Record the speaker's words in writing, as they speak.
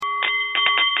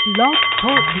Blog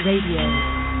Talk Radio.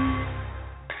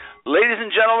 Ladies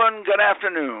and gentlemen, good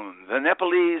afternoon. The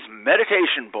Nepalese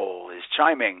Meditation Bowl is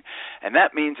chiming, and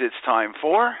that means it's time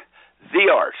for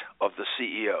The Art of the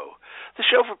CEO, the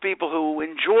show for people who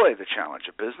enjoy the challenge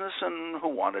of business and who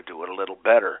want to do it a little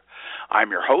better. I'm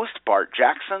your host, Bart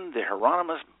Jackson, the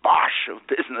Hieronymus Bosch of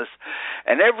business,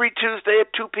 and every Tuesday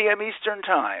at 2 p.m. Eastern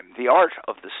Time, The Art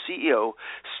of the CEO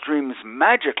streams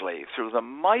magically through the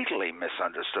mightily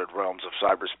misunderstood realms of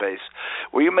cyberspace,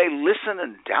 where you may listen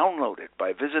and download it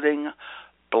by visiting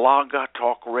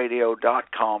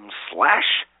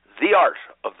blogtalkradio.com/The Art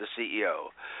of the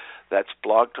CEO. That's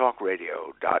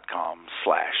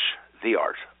blogtalkradio.com/The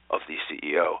Art of the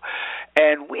CEO.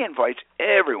 And we invite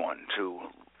everyone to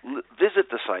visit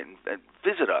the site and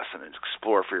visit us and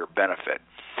explore for your benefit.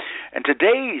 And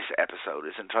today's episode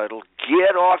is entitled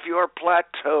Get Off Your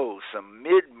Plateau, Some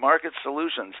MidMarket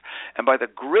Solutions. And by the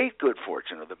great good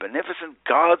fortune of the beneficent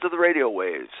gods of the radio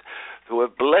waves who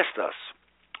have blessed us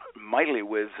mightily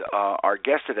with our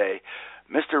guest today,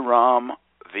 Mr. Ram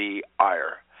V.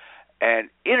 Iyer, an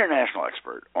international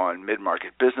expert on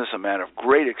mid-market business, a man of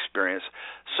great experience.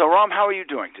 So, Ram, how are you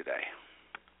doing today?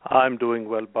 I'm doing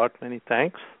well, Bart. Many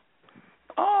thanks.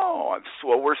 Oh,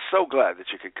 well, we're so glad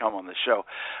that you could come on the show.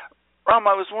 Ram,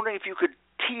 I was wondering if you could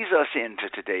tease us into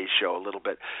today's show a little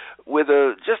bit with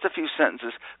just a few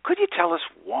sentences. Could you tell us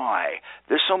why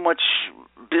there's so much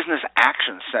business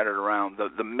action centered around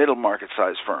the middle market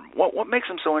size firm? What makes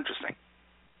them so interesting?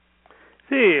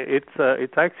 See,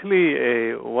 it's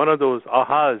actually one of those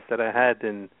ahas that I had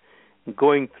in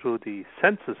going through the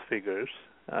census figures.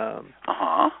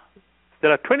 There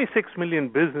are 26 million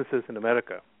businesses in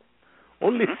America.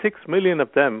 Only 6 million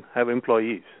of them have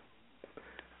employees.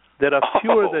 There are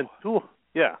fewer than two.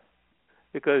 Yeah,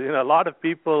 because a lot of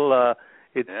people.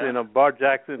 Bart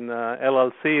Jackson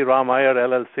LLC, Ram Iyer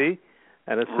LLC,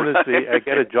 and as soon as I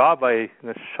get a job, I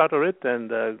shutter it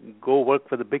and go work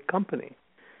for the big company.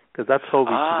 Because that's how we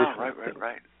traditionally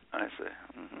Right. I see.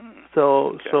 Mm-hmm.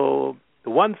 So the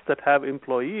ones that have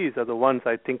employees are the ones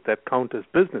I think that count as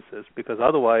businesses, because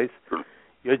otherwise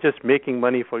you're just making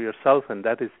money for yourself, and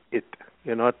that is it.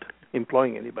 You're not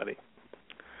employing anybody.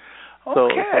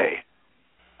 Okay.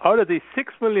 So out of these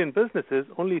 6 million businesses,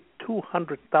 only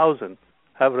 200,000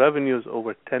 have revenues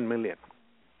over 10 million.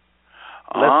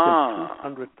 Less than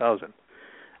 200,000.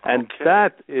 And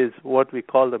that is what we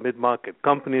call the mid-market,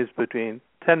 companies between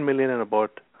 10 million and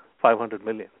about 500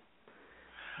 million.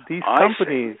 These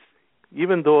companies,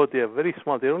 even though they are very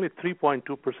small, they're only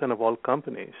 3.2% of all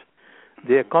companies.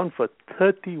 They account for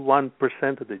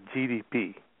 31% of the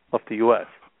GDP of the U.S.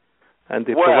 And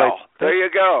they provide. There you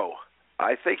go.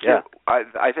 I think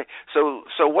I think so.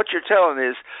 What you're telling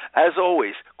is, as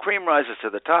always, cream rises to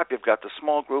the top. You've got the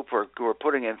small group who are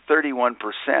putting in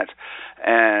 31%,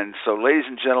 and so, ladies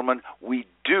and gentlemen, we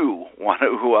do want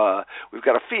to. We've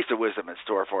got a feast of wisdom in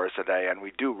store for us today, and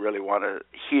we do really want to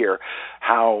hear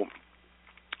how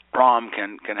Ram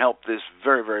can help this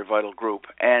very, very vital group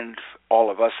and all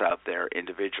of us out there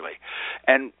individually.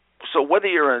 And so, whether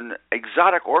you're an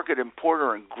exotic orchid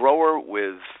importer and grower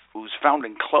who's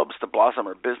founding clubs to blossom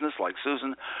her business like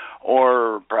Susan,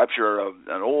 or perhaps you're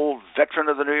an old veteran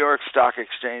of the New York Stock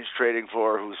Exchange trading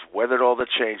floor who's weathered all the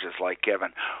changes like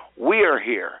Kevin, we are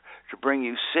here to bring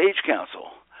you sage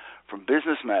counsel from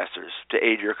business masters to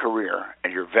aid your career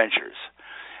and your ventures.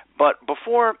 But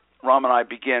before Ram and I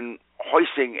begin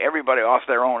hoisting everybody off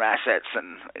their own assets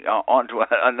and onto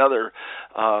another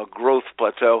growth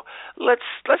plateau, let's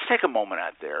take a moment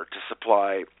out there to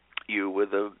supply you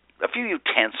with a few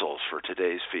utensils for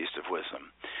today's Feast of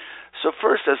Wisdom. So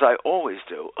first, as I always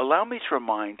do, allow me to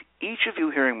remind each of you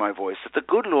hearing my voice that the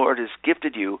good Lord has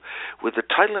gifted you with the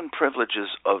title and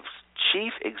privileges of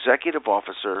Chief Executive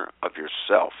Officer of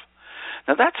yourself.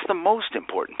 Now, that's the most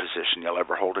important position you'll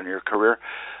ever hold in your career.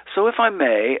 So if I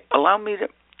may, allow me to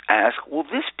ask, will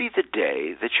this be the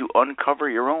day that you uncover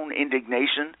your own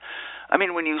indignation? I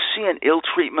mean, when you see an ill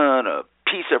treatment, a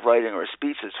piece of writing, or a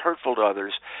speech that's hurtful to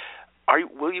others,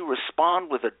 will you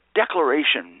respond with a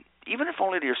declaration, even if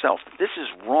only to yourself, that this is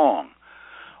wrong?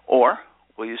 Or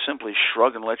will you simply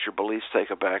shrug and let your beliefs take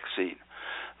a back seat?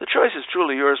 The choice is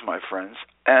truly yours, my friends.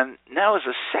 And now, as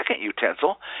a second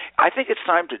utensil, I think it's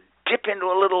time to dip into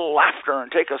a little laughter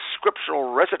and take a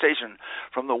scriptural recitation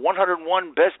from the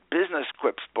 101 Best Business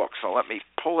Quips book. So let me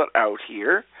pull it out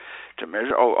here to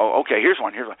measure. Okay, here's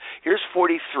one. Here's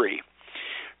 43.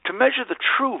 To measure the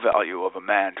true value of a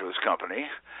man to his company,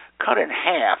 cut in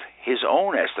half his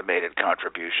own estimated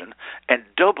contribution and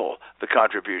double the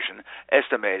contribution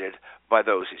estimated by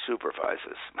those he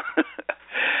supervises.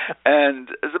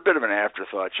 And as a bit of an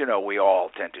afterthought, we all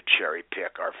tend to cherry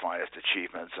pick our finest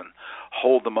achievements and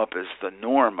hold them up as the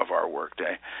norm of our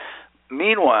workday.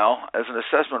 Meanwhile, as an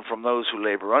assessment from those who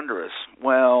labor under us,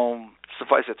 well,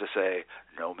 suffice it to say,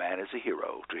 no man is a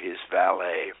hero to his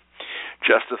valet.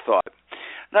 Just a thought.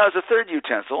 Now, as a third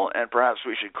utensil, and perhaps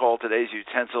we should call today's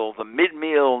utensil the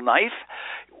mid-meal knife,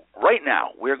 right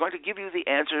now we're going to give you the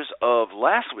answers of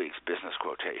last week's business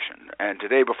quotation. And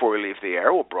today, before we leave the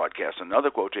air, we'll broadcast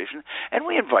another quotation, and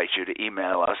we invite you to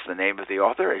email us the name of the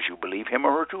author as you believe him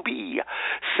or her to be.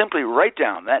 Simply write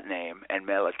down that name and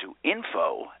mail it to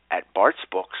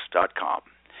info@bartsbooks.com.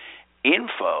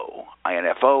 Info,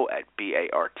 I-N-F-O, at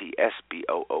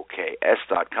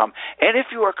BARTSBOOKS.com. And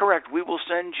if you are correct, we will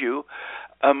send you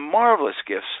a marvelous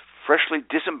gift, freshly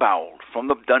disemboweled from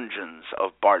the dungeons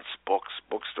of Bart's Books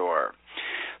bookstore.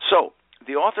 So,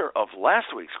 the author of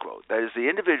last week's quote, that is the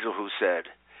individual who said,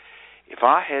 "If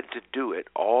I had to do it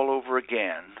all over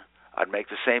again, I'd make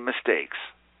the same mistakes,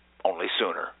 only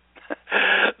sooner."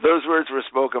 Those words were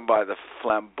spoken by the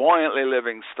flamboyantly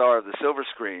living star of the silver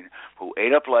screen who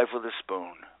ate up life with a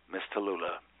spoon, Miss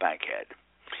Tallulah Bankhead.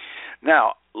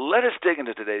 Now, let us dig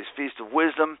into today's Feast of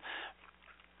Wisdom.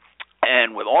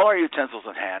 And with all our utensils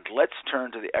in hand, let's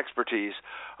turn to the expertise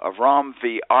of Ram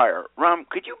V. Iyer. Ram,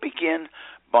 could you begin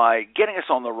by getting us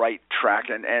on the right track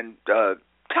and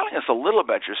telling us a little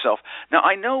about yourself? Now,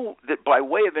 I know that by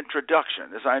way of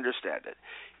introduction, as I understand it,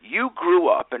 you grew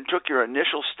up and took your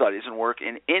initial studies and work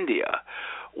in India,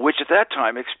 which at that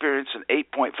time experienced an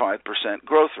 8.5%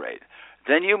 growth rate.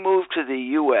 Then you moved to the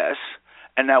U.S.,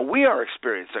 and now we are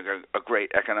experiencing a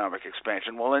great economic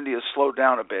expansion while India has slowed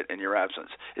down a bit in your absence.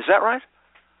 Is that right?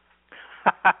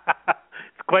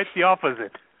 It's quite the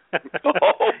opposite.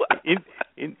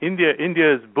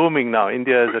 India is booming now.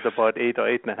 India is at about 8 or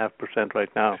 8.5%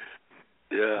 right now.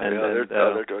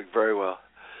 They're doing very well.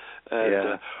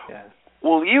 And, yeah.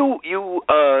 Well, you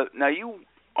were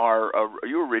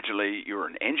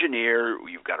an engineer.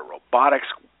 You've got a robotics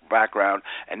background,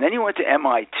 and then you went to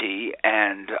MIT,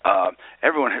 and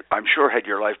everyone, I'm sure, had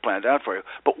your life planned out for you.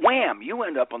 But wham, you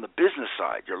end up on the business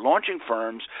side. You're launching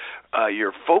firms.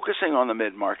 You're focusing on the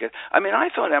mid-market. I mean, I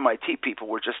thought MIT people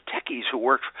were just techies who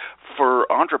worked for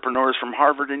entrepreneurs from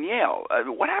Harvard and Yale.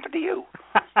 What happened to you?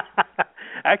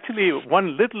 Actually,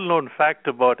 one little-known fact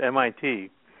about MIT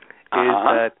is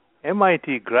that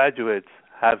MIT graduates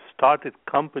have started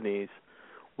companies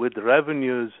with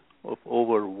revenues of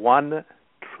over $1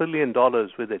 trillion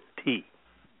with a T.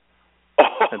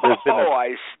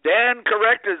 I stand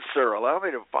corrected, sir. Allow me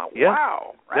to. Yeah.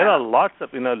 Wow. There are lots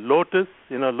of, Lotus,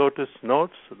 Lotus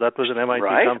Notes. That was an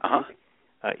MIT company.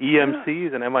 EMC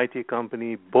is an MIT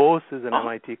company. Bose is an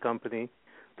MIT company.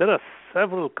 There are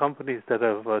several companies that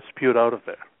have spewed out of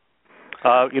there.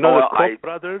 The Koch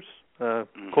brothers,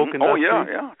 Koch Industries.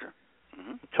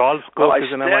 Mm-hmm. Charles Koch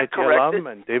is an MIT alum,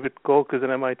 and David Koch is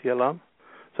an MIT alum.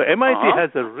 So MIT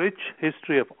has a rich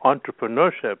history of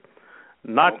entrepreneurship,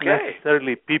 not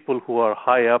necessarily people who are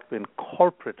high up in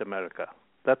corporate America.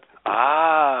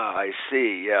 I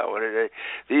see. Yeah,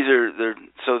 they're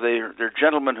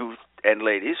gentlemen and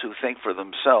ladies who think for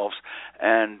themselves,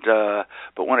 and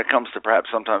but when it comes to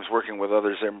perhaps sometimes working with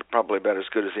others, they're probably about as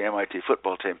good as the MIT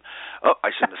football team. Oh,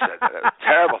 I shouldn't have said that. That's a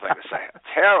terrible thing to say.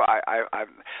 Terrible.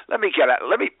 Let me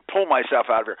pull myself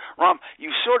out of here. Ram,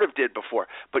 you sort of did before,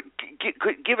 but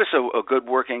give us a good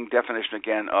working definition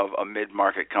again of a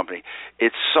mid-market company.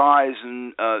 Its size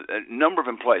and number of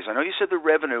employees. I know you said the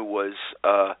revenue was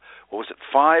what was it,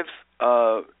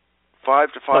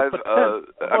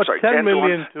 10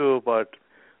 million to about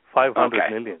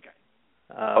 500 million.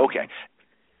 Okay.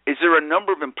 Is there a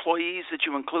number of employees that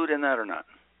you include in that or not?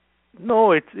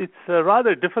 No, it's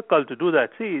rather difficult to do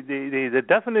that. See, the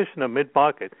definition of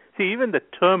mid-market. See, even the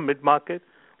term mid-market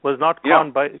was not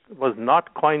coined by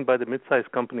the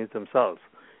mid-sized companies themselves.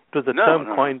 It was a term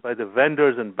coined by the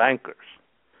vendors and bankers.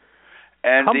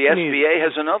 And the SBA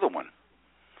has another one.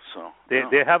 So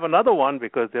they have another one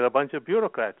because they're a bunch of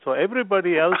bureaucrats. So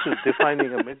everybody else is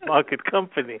defining a mid-market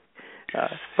company.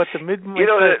 But the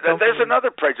mid-market there's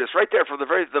another prejudice right there for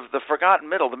the forgotten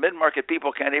middle. The mid-market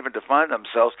people can't even define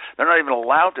themselves. They're not even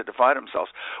allowed to define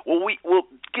themselves. Well,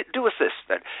 do us this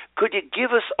then. Could you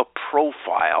give us a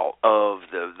profile of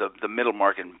the middle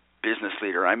market business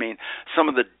leader? I mean, some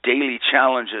of the daily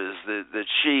challenges that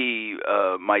she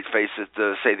might face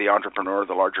that, say, the entrepreneur or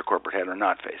the larger corporate head are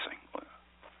not facing.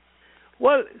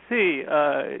 Well, see,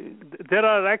 there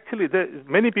are actually,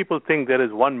 many people think there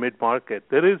is one mid-market.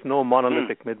 There is no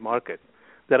monolithic mid-market.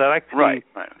 There are actually,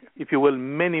 if you will,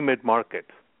 many mid-markets.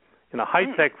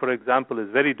 High-tech, for example, is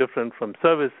very different from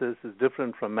services, is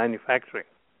different from manufacturing.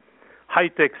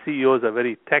 High-tech CEOs are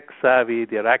very tech-savvy.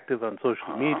 They're active on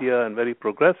social media and very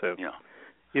progressive. Yeah.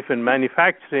 If in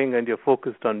manufacturing and you're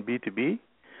focused on B2B,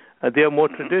 they are more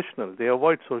traditional. They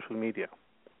avoid social media.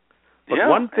 But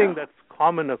one thing that's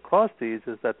common across these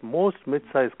is that most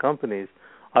mid-sized companies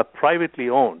are privately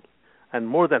owned, and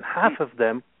more than half of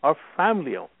them are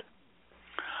family-owned.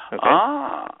 Okay?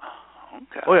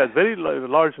 Okay. Oh, yeah, very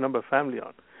large number of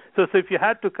family-owned. So if you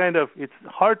had to it's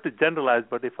hard to generalize,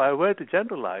 but if I were to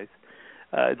generalize,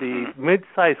 the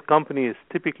mid-sized company is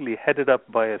typically headed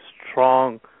up by a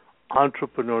strong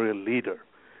entrepreneurial leader,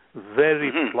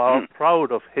 very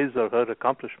proud of his or her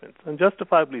accomplishments, and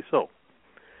justifiably so.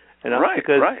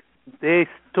 Because they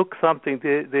took something.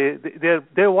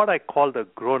 They're what I call the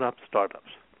grown-up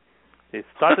startups. They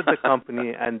started the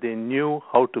company and they knew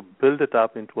how to build it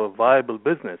up into a viable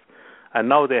business, and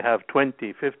now they have $20,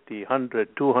 $50, $100,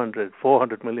 $200,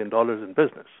 $400 million in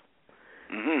business.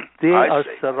 They are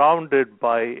surrounded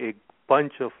by a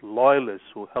bunch of loyalists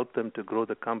who help them to grow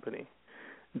the company.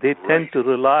 They tend to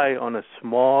rely on a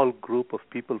small group of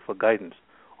people for guidance.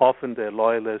 Often their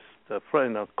loyalists, their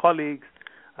colleagues,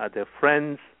 their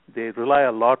friends. They rely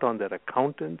a lot on their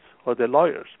accountants or their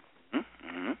lawyers.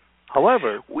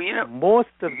 However, most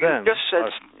of them.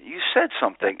 You said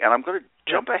something, and I'm going to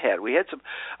jump ahead.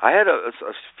 I had a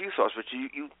few thoughts, but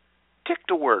you ticked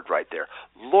a word right there: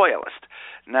 loyalist.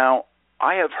 Now,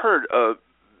 I have heard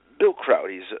Bill Kraut.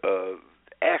 He's an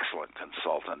excellent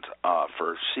consultant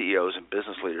for CEOs and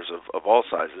business leaders of all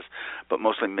sizes, but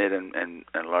mostly mid and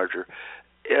larger.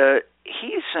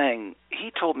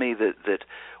 He told me that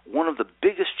one of the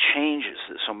biggest changes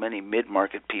that so many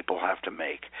mid-market people have to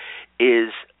make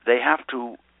is they have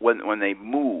to, when they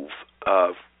move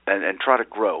and try to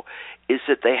grow, is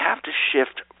that they have to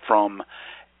shift from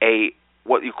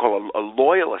what you call a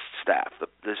loyalist staff,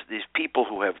 these people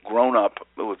who have grown up,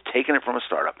 who have taken it from a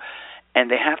startup,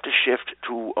 and they have to shift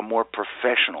to a more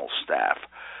professional staff.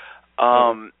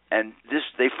 And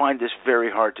they find this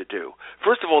very hard to do.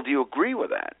 First of all, do you agree with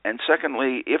that? And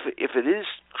secondly, if it is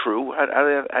true,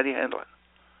 how do you handle it?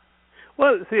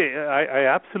 Well, see, I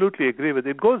absolutely agree with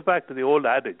it. It goes back to the old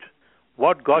adage,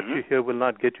 what got you here will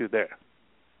not get you there.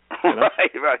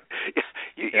 Right.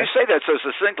 You say that so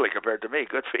succinctly compared to me.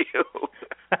 Good for you.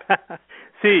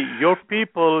 See, your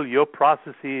people, your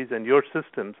processes, and your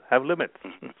systems have limits.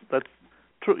 That's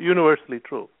true, universally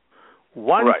true.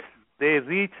 Once they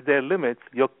reach their limits,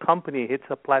 your company hits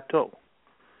a plateau.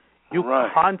 You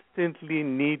constantly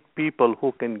need people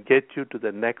who can get you to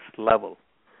the next level,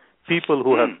 people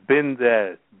who have been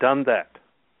there, done that.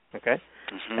 Okay?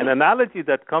 An analogy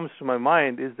that comes to my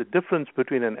mind is the difference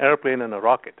between an airplane and a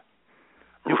rocket.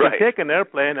 You can take an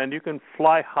airplane and you can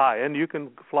fly high, and you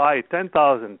can fly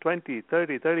 10,000, 20,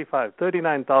 30, 35,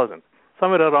 39,000.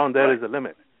 Somewhere around there is a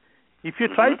limit. If you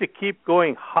try to keep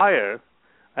going higher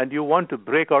and you want to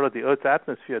break out of the Earth's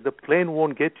atmosphere, the plane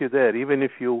won't get you there, even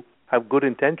if you have good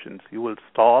intentions. You will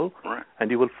stall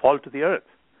and you will fall to the Earth.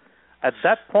 At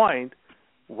that point,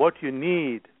 what you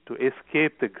need to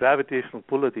escape the gravitational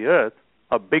pull of the Earth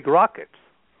are big rockets.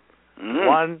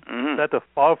 One set of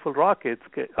powerful rockets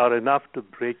are enough to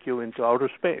break you into outer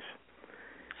space.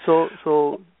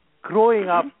 So growing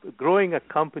a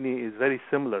company is very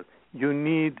similar. You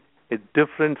need a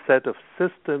different set of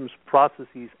systems,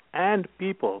 processes, and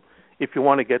people if you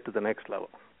want to get to the next level.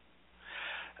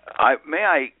 May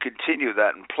I continue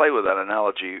that and play with that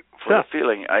analogy for the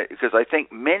feeling? Because I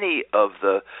think many of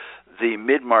the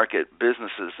mid-market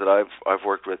businesses that I've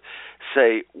worked with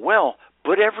say, well,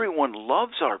 but everyone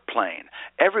loves our plane.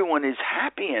 Everyone is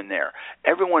happy in there.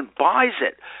 Everyone buys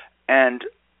it. And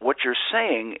what you're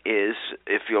saying is,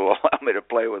 if you'll allow me to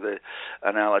play with the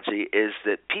analogy, is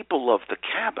that people love the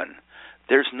cabin.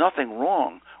 There's nothing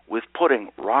wrong with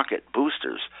putting rocket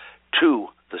boosters to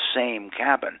the same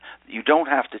cabin. You don't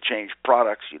have to change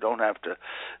products. You don't have to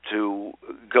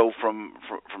go from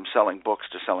selling books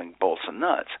to selling bolts and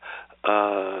nuts.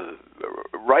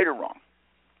 Right or wrong?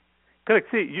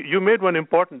 Correct. See, you made one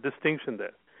important distinction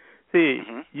there. See,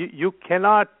 you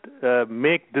cannot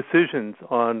make decisions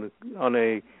on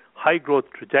a high growth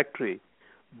trajectory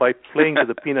by playing to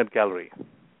the peanut gallery.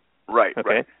 Right.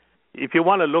 If you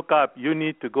want to look up, you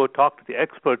need to go talk to the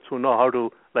experts who know how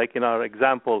to, like in our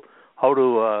example, how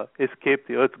to escape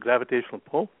the Earth's gravitational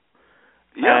pull.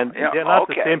 And they're not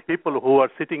the same people who are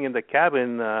sitting in the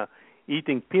cabin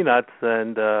eating peanuts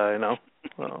and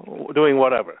doing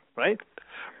whatever, right?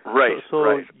 Right.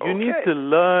 So you need to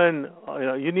learn.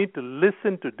 You need to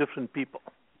listen to different people.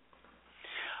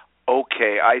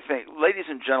 Okay, I think, ladies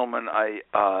and gentlemen,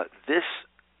 this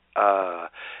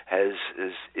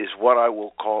is what I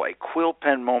will call a quill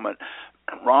pen moment.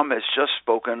 Ram has just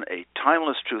spoken a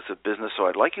timeless truth of business, so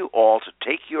I'd like you all to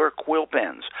take your quill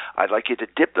pens. I'd like you to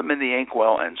dip them in the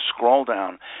inkwell and scroll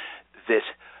down that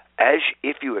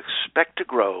if you expect to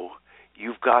grow,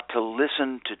 you've got to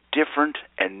listen to different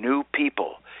and new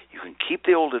people. You can keep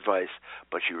the old advice,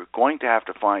 but you're going to have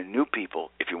to find new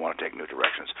people if you want to take new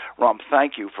directions. Ram,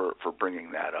 thank you for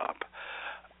bringing that up.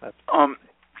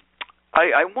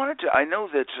 I wanted to. I know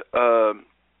that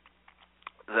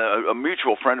a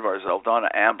mutual friend of ours, Eldana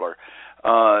Ambler,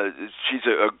 she's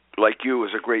like you,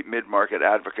 is a great mid-market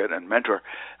advocate and mentor.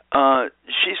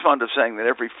 She's fond of saying that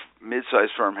every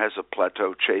mid-sized firm has a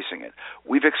plateau chasing it.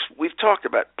 We've talked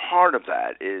about part of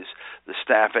that is the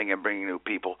staffing and bringing new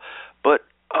people, but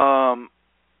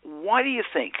why do you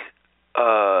think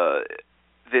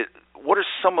that? What are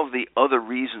some of the other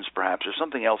reasons, perhaps, or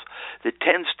something else that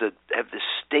tends to have this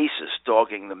stasis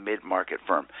dogging the mid-market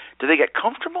firm? Do they get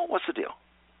comfortable? What's the deal?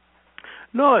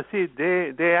 No, see,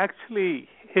 they actually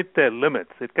hit their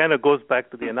limits. It kind of goes back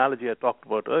to the analogy I talked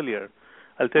about earlier.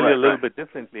 I'll tell you a little bit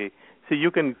differently. See, you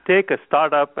can take a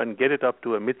startup and get it up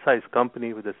to a mid-sized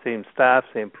company with the same staff,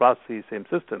 same processes, same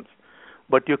systems.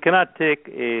 But you cannot take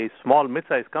a small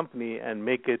mid-sized company and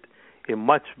make it a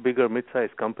much bigger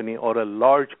mid-sized company or a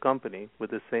large company with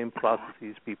the same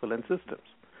processes, people, and systems.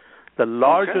 The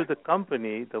larger the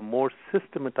company, the more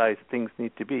systematized things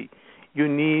need to be. You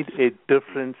need a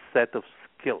different set of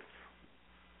skills.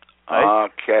 Right?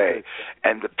 Okay.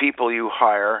 And the people you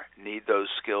hire need those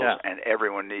skills, and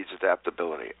everyone needs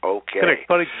adaptability. Okay. Correct.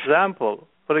 For example,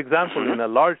 in a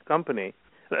large company,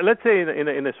 let's say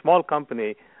in a small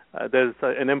company, there's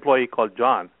an employee called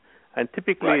John. And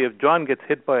typically, if John gets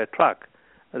hit by a truck,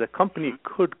 the company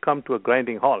could come to a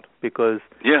grinding halt because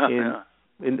in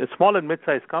the small and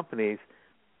mid-sized companies,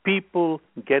 people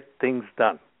get things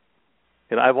done.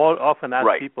 I've often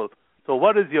asked people, so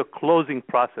what is your closing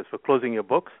process for closing your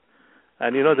books?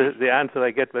 And the answer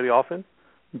I get very often,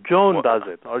 Joan does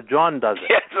it or John does it.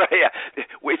 Yes,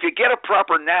 If you get a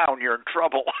proper noun, you're in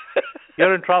trouble.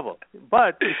 You're in trouble.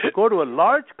 But if you go to a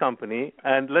large company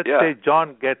and let's say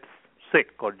John gets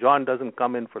sick or John doesn't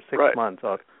come in for 6 months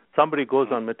or somebody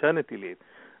goes on maternity leave,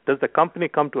 does the company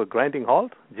come to a grinding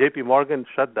halt? JP Morgan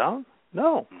shut down?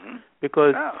 No,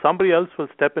 because somebody else will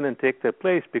step in and take their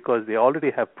place because they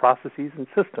already have processes and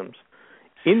systems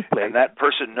in place. And that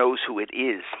person knows who it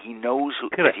is. He knows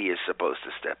that he is supposed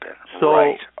to step in.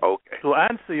 So, to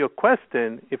answer your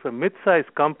question, if a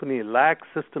mid-sized company lacks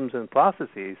systems and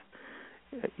processes,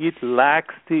 it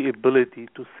lacks the ability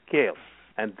to scale.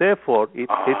 And therefore, it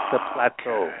hits a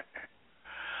plateau.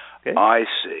 Okay? I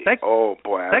see.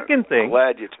 Second thing,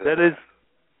 glad you said that.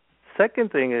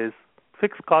 Second thing is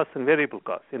fixed costs and variable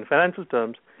costs. In financial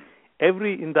terms,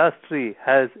 every industry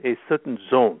has a certain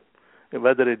zone,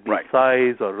 whether it be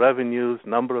size or revenues,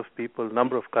 number of people,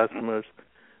 number of customers.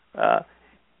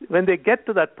 When they get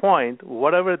to that point,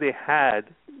 whatever they had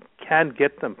can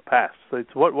get them past. So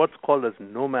it's what's called as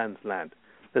no man's land.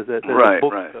 There's a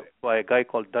book by a guy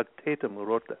called Doug Tatum who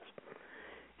wrote this.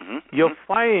 You're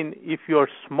fine if you're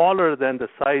smaller than the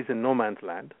size in no man's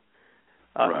land.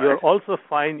 You're also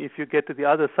fine if you get to the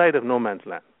other side of no man's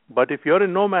land. But if you're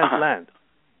in no man's land,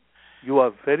 you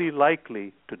are very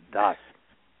likely to die.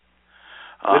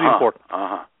 Very important.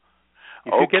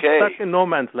 If you get stuck in no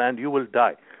man's land, you will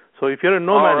die. So if you're in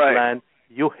no man's land,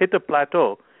 you hit a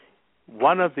plateau.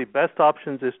 One of the best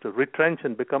options is to retrench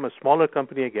and become a smaller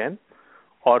company again,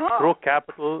 or throw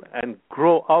capital and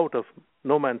grow out of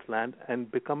no man's land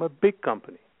and become a big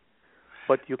company.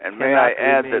 But you and may I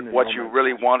add that what you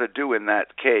really want to do in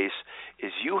that case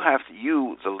is you,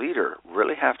 the leader,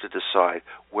 really have to decide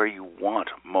where you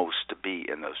want most to be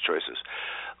in those choices.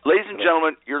 Ladies and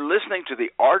gentlemen, you're listening to the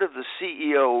Art of the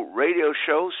CEO radio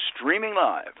show, streaming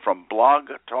live from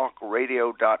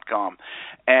blogtalkradio.com.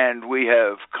 And we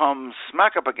have come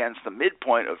smack up against the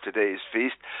midpoint of today's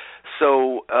feast.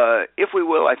 So, if we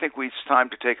will, I think it's time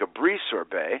to take a brief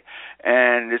sorbet.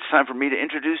 And it's time for me to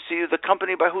introduce to you the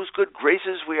company by whose good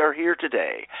graces we are here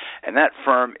today. And that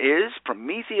firm is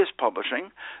Prometheus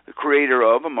Publishing, the creator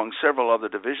of, among several other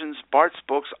divisions, Bart's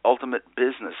Books Ultimate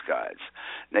Business Guides.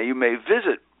 Now, you may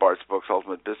visit Bart's Books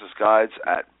Ultimate Business Guides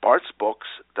at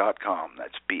bartsbooks.com.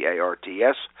 That's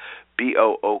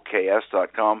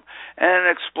BARTSBOOKS.com, and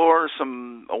explore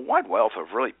a wide wealth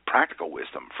of really practical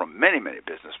wisdom from many, many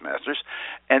business masters.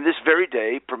 And this very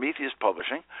day, Prometheus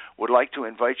Publishing would like to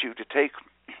invite you to take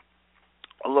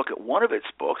a look at one of its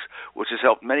books, which has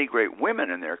helped many great women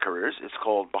in their careers. It's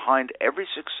called Behind Every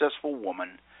Successful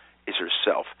Woman is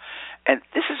Herself. And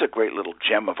this is a great little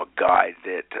gem of a guide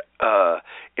that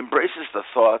embraces the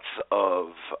thoughts of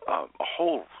a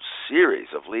whole series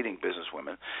of leading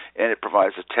businesswomen, and it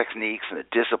provides the techniques and the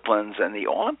disciplines and the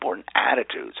all-important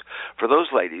attitudes for those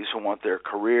ladies who want their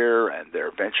career and their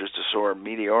ventures to soar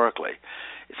meteorically.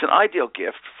 It's an ideal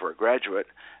gift for a graduate,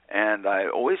 and I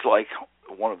always like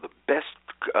one of the best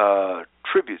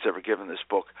tributes ever given this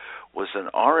book was an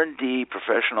R&D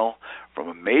professional from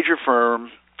a major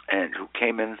firm and who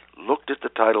came in, looked at the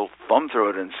title, thumbed through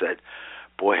it, and said,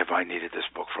 boy, have I needed this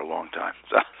book for a long time.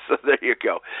 So there you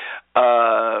go.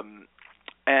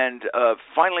 And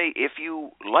finally, if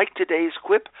you like today's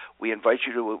quip, we invite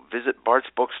you to visit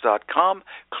bartsbooks.com,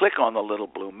 click on the little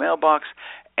blue mailbox,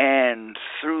 and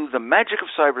through the magic of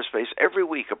cyberspace, every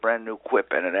week a brand new quip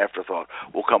and an afterthought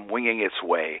will come winging its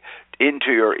way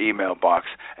into your email box,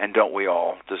 and don't we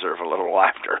all deserve a little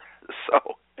laughter?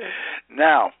 So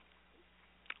now,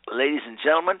 ladies and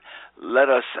gentlemen, let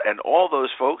us, and all those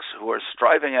folks who are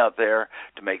striving out there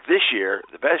to make this year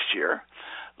the best year,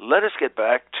 let us get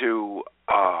back to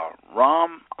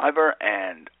Ram, Iyer,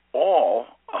 and all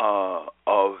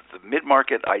of the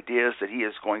mid-market ideas that he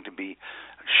is going to be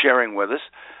sharing with us.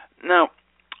 Now,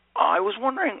 I was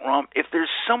wondering, Ram, if there's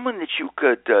someone that you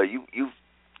could, you've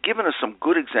given us some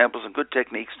good examples and good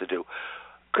techniques to do.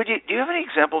 Do you have any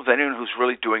example of anyone who's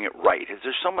really doing it right? Is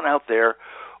there someone out there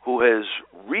who has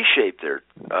reshaped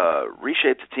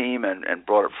the team and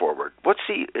brought it forward? Do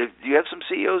you have some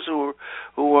CEOs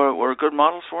who are good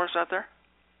models for us out there?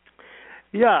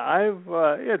 Yeah,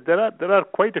 there are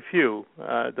quite a few.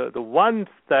 The ones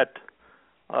that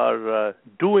are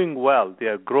doing well, they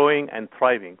are growing and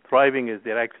thriving. Thriving is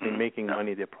they're actually making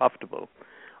money, they're profitable.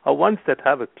 Are ones that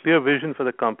have a clear vision for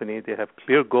the company, they have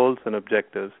clear goals and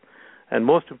objectives, and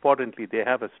most importantly, they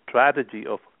have a strategy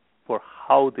for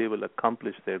how they will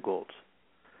accomplish their goals.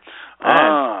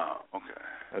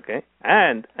 Okay.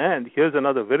 And here's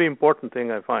another very important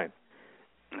thing I find.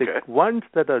 The ones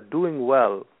that are doing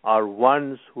well are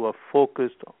ones who are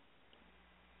focused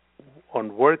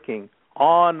on working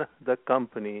on the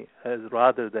company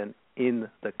rather than in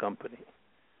the company.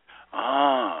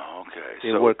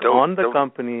 They work on the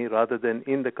company rather than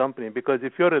in the company, because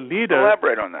if you're a leader,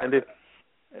 elaborate on that. And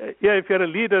if you're a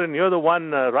leader and you're the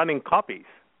one running copies,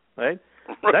 right?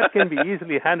 That can be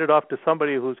easily handed off to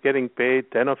somebody who's getting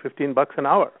paid $10 or $15 an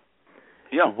hour.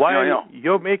 While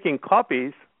you're making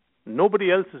copies,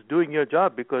 nobody else is doing your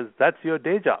job because that's your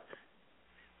day job.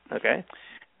 Okay?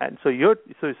 And so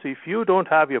if you don't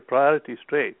have your priorities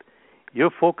straight, you're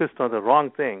focused on the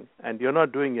wrong thing and you're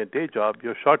not doing your day job,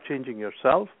 you're shortchanging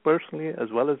yourself personally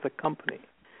as well as the company.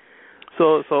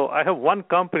 So I have one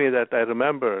company that I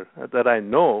remember, that I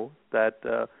know,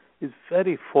 that is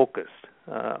very focused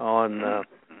on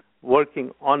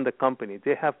working on the company.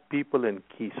 They have people in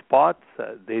key spots.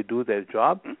 They do their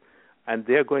job, and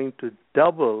they're going to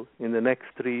double in the next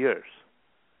 3 years.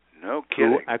 No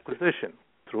kidding.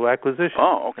 Through acquisition.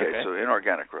 Oh, okay. So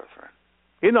inorganic growth, right?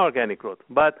 Inorganic growth.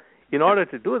 But in order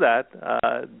to do that,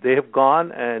 they have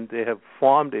gone and they have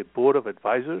formed a board of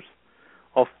advisors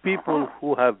of people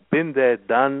who have been there,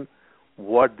 done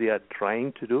what they are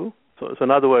trying to do. So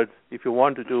in other words, if you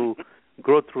want to do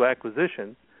growth through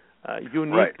acquisition, you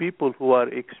need people who are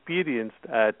experienced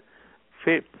at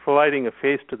providing a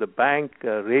face to the bank,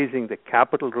 raising the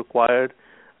capital required,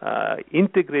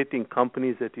 integrating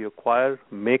companies that you acquire,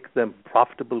 make them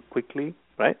profitable quickly,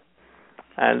 right?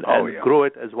 And grow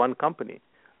it as one company.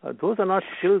 Those are not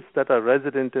skills that are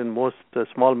resident in most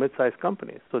small, mid-sized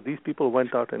companies. So these people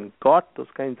went out and got those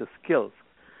kinds of skills,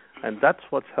 and that's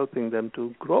what's helping them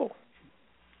to grow.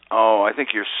 Oh, I think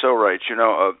you're so right. You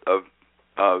know,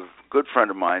 a good friend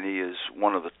of mine, he is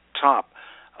one of the top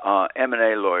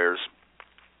M&A lawyers,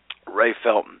 Ray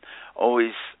Felton,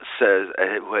 always says,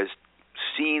 who has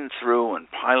seen through and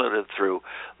piloted through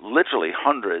literally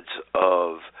hundreds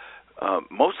of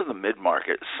most of the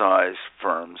mid-market size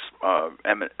firms,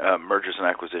 mergers and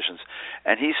acquisitions,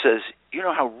 and he says, you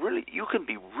know how really you can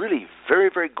be really very,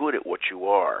 very good at what you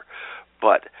are,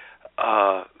 but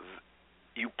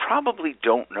you probably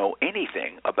don't know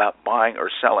anything about buying or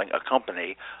selling a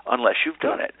company unless you've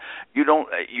done it. You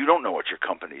don't know what your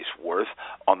company's worth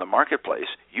on the marketplace.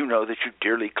 You know that you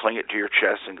dearly cling it to your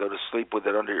chest and go to sleep with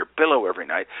it under your pillow every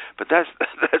night, but that's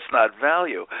not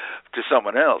value to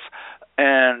someone else.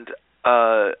 And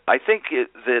I think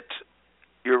that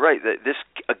you're right. This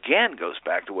again goes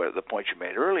back to the point you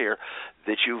made earlier,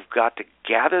 that you've got to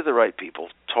gather the right people,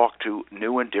 talk to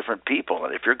new and different people,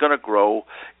 and if you're going to grow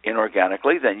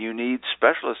inorganically, then you need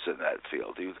specialists in that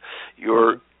field.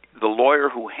 You're the lawyer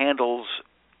who handles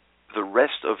the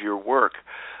rest of your work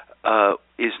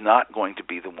is not going to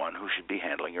be the one who should be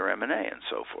handling your M&A and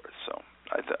so forth. So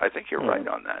I think you're right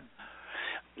on that.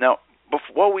 Now,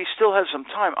 while we still have some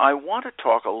time, I want to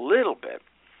talk a little bit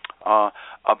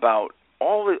about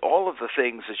all of the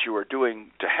things that you are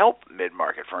doing to help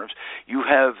mid-market firms. You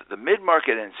have the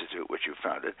MidMarket Institute, which you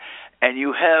founded, and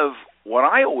you have what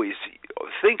I always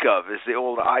think of as the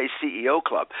old iCEO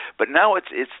club, but now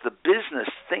it's the Business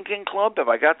Thinking Club. Have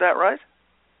I got that right?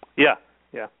 Yeah.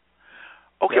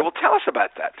 Okay, well, tell us about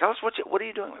that. Tell us what are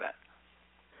you doing with that?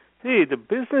 See, the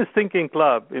Business Thinking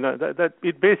Club, that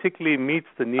it basically meets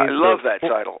the needs. I love that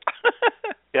title.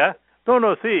 Yeah.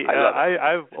 No. See,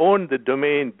 I've owned the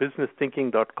domain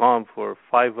businessthinking.com for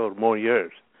 5 or more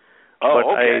years. Oh,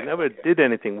 but okay. I never did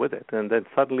anything with it. And then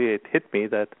suddenly it hit me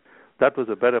that was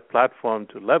a better platform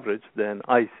to leverage than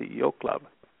iCEO Club.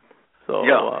 So,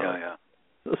 yeah.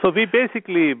 So we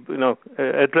basically,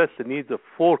 address the needs of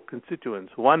 4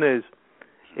 constituents. One is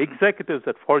executives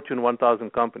at Fortune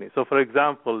 1000 companies. So, for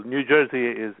example, New Jersey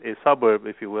is a suburb,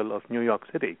 if you will, of New York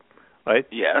City. Right?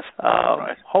 Yes.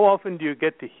 Right. How often do you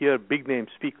get to hear big-name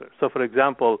speakers? So, for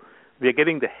example, we are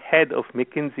getting the head of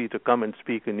McKinsey to come and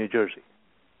speak in New Jersey.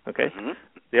 Okay? Mm-hmm.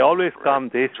 They always come.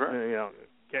 They,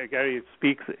 Gary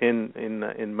speaks in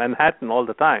Manhattan all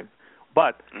the time,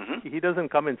 but he doesn't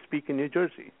come and speak in New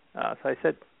Jersey. So I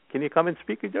said, "Can you come and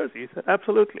speak in Jersey?" He said,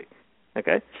 "Absolutely."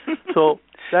 Okay? So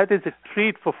that is a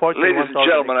treat for Fortune 1000. Ladies and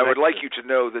gentlemen, I would like you to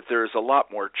know that there is a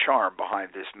lot more charm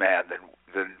behind this man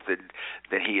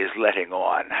than he is letting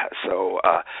on. So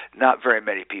not very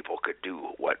many people could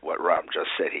do what Ram just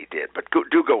said he did. But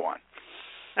do go on.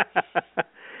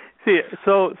 See,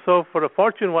 so for a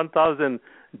Fortune 1000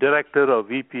 director or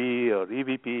VP or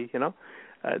EVP,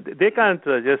 they can't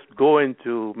just go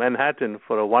into Manhattan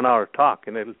for a 1-hour talk,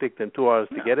 and it'll take them 2 hours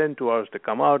to get in, 2 hours to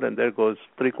come out, and there goes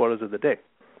 3/4 of the day.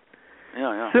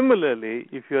 Yeah. Similarly,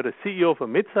 if you're a CEO of a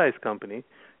mid-sized company,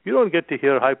 you don't get to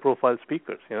hear high-profile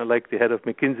speakers, like the head of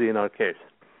McKinsey in our case.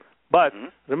 But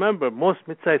remember, most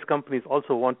mid-sized companies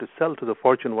also want to sell to the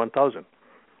Fortune 1000.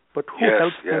 But who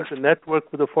helps them to network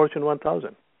with the Fortune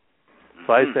 1000?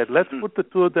 So I said, let's put the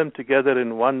 2 of them together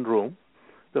in one room.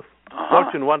 The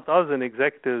Fortune 1000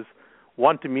 executives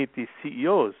want to meet these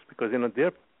CEOs because,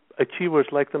 they're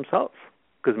achievers like themselves,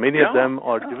 because many of them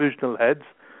are divisional heads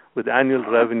with annual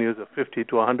revenues of 50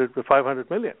 to 100 to 500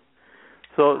 million.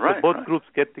 So both groups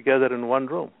get together in one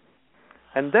room.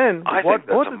 And then what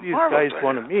both of these guys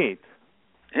want to meet,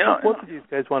 both of these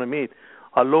guys want to meet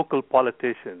are local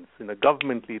politicians,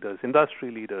 government leaders,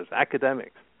 industry leaders,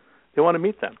 academics. They want to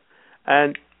meet them.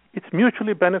 And it's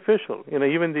mutually beneficial.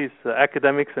 Even these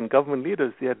academics and government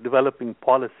leaders, they are developing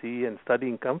policy and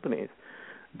studying companies.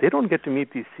 They don't get to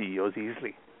meet these CEOs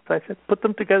easily. So I said, put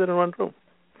them together in one room.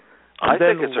 I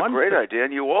think it's a great idea.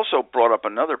 And you also brought up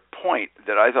another point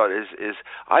that I thought is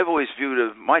I've always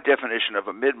viewed my definition of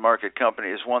a mid-market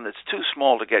company as one that's too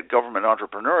small to get government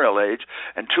entrepreneurial aid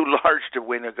and too large to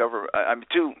win a government.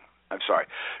 Too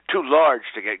large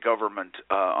to get government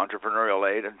entrepreneurial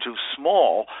aid and too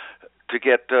small to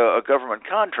get a government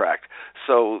contract.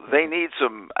 So they need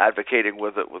some advocating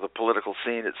with a political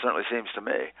scene, it certainly seems to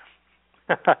me.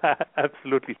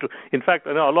 Absolutely true. In fact,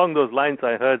 along those lines,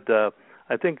 I heard,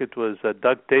 I think it was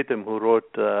Doug Tatum who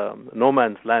wrote No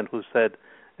Man's Land, who said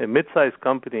a mid-sized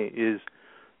company is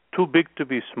too big to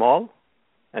be small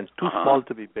and too small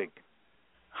to be big.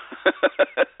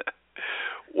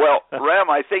 Well, Ram,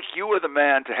 I think you are the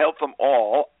man to help them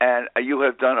all, and you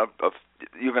have done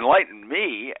you've enlightened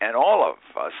me and all of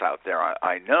us out there,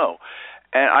 I know.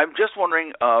 And I'm just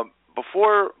wondering,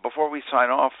 before we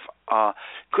sign off,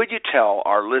 could you tell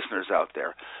our listeners out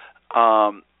there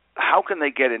how can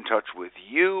they get in touch with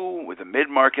you, with the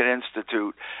MidMarket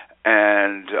Institute,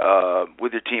 and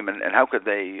with your team, and how could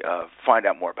they find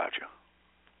out more about you?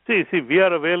 See, we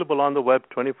are available on the web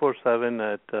 24/7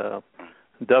 at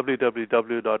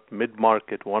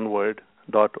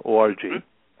www.midmarket.org.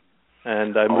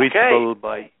 And I'm reachable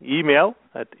by email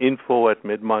at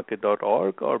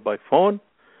info@midmarket.org or by phone,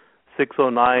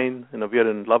 609, we are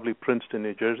in lovely Princeton,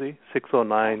 New Jersey,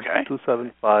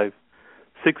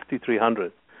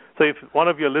 609-275-6300. So if one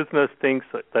of your listeners thinks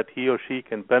that he or she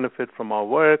can benefit from our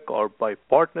work or by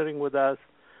partnering with us,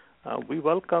 we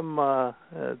welcome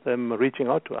them reaching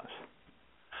out to us.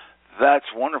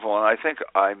 That's wonderful, and I think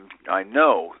I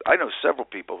know several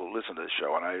people who listen to the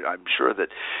show, and I'm sure that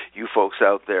you folks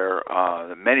out there,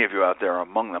 many of you out there are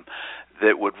among them,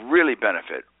 that would really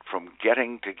benefit from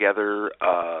getting together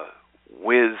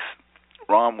with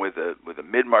Ron, with the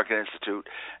MidMarket Institute,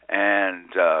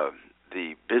 and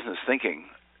the Business Thinking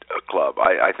Club.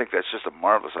 I think that's just a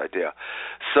marvelous idea.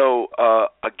 So,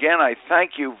 again, I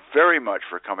thank you very much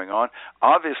for coming on.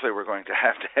 Obviously, we're going to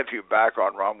have you back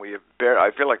on, Ron.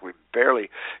 I feel like we've barely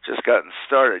just gotten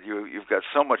started. You've got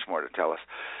so much more to tell us.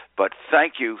 But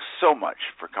thank you so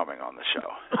much for coming on the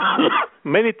show.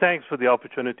 Many thanks for the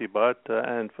opportunity, Bart,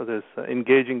 and for this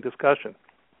engaging discussion.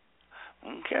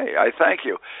 Okay, I thank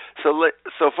you. So,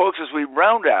 folks, as we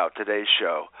round out today's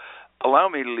show, allow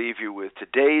me to leave you with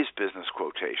today's business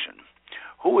quotation.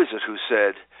 Who is it who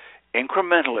said,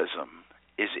 "Incrementalism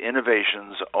is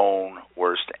innovation's own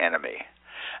worst enemy"?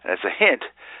 And as a hint,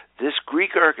 this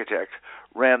Greek architect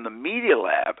ran the Media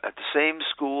Lab at the same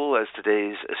school as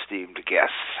today's esteemed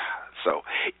guests. So,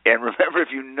 and remember,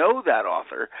 if you know that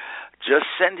author, just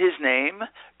send his name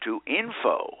to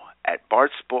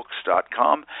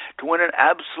info@bartsbooks.com to win an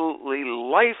absolutely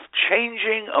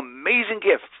life-changing, amazing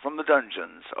gift from the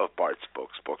dungeons of Bart's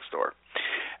Books bookstore.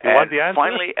 You want the answer?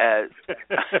 Finally,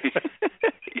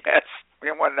 yes,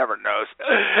 one never knows.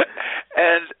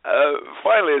 And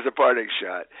finally, as a parting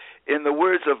shot, in the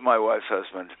words of my wife's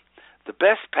husband, the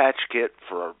best patch kit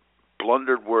for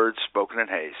blundered words spoken in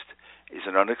haste is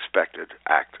an unexpected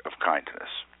act of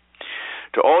kindness.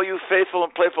 To all you faithful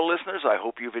and playful listeners, I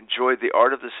hope you've enjoyed the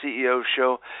Art of the CEO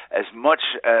show as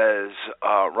much as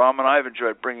Ram and I have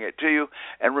enjoyed bringing it to you.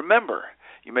 And remember,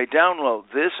 you may download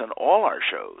this and all our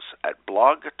shows at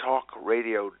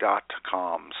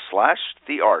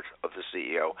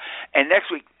blogtalkradio.com/theartoftheceo. And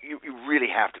next week, you really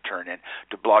have to turn in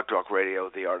to Blog Talk Radio,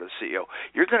 The Art of the CEO.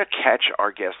 You're going to catch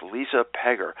our guest, Lisa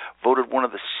Pegger, voted one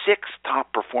of the 6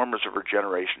 top performers of her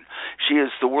generation. She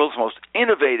is the world's most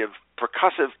innovative,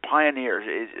 percussive pioneer.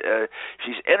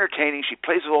 She's entertaining. She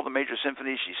plays with all the major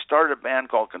symphonies. She started a band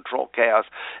called Control Chaos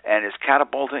and is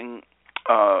catapulting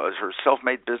her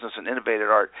self-made business and innovative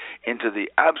art into the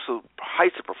absolute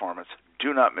heights of performance.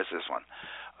 Do not miss this one.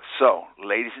 So,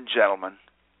 ladies and gentlemen,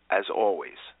 as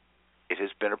always, it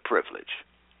has been a privilege.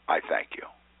 I thank you.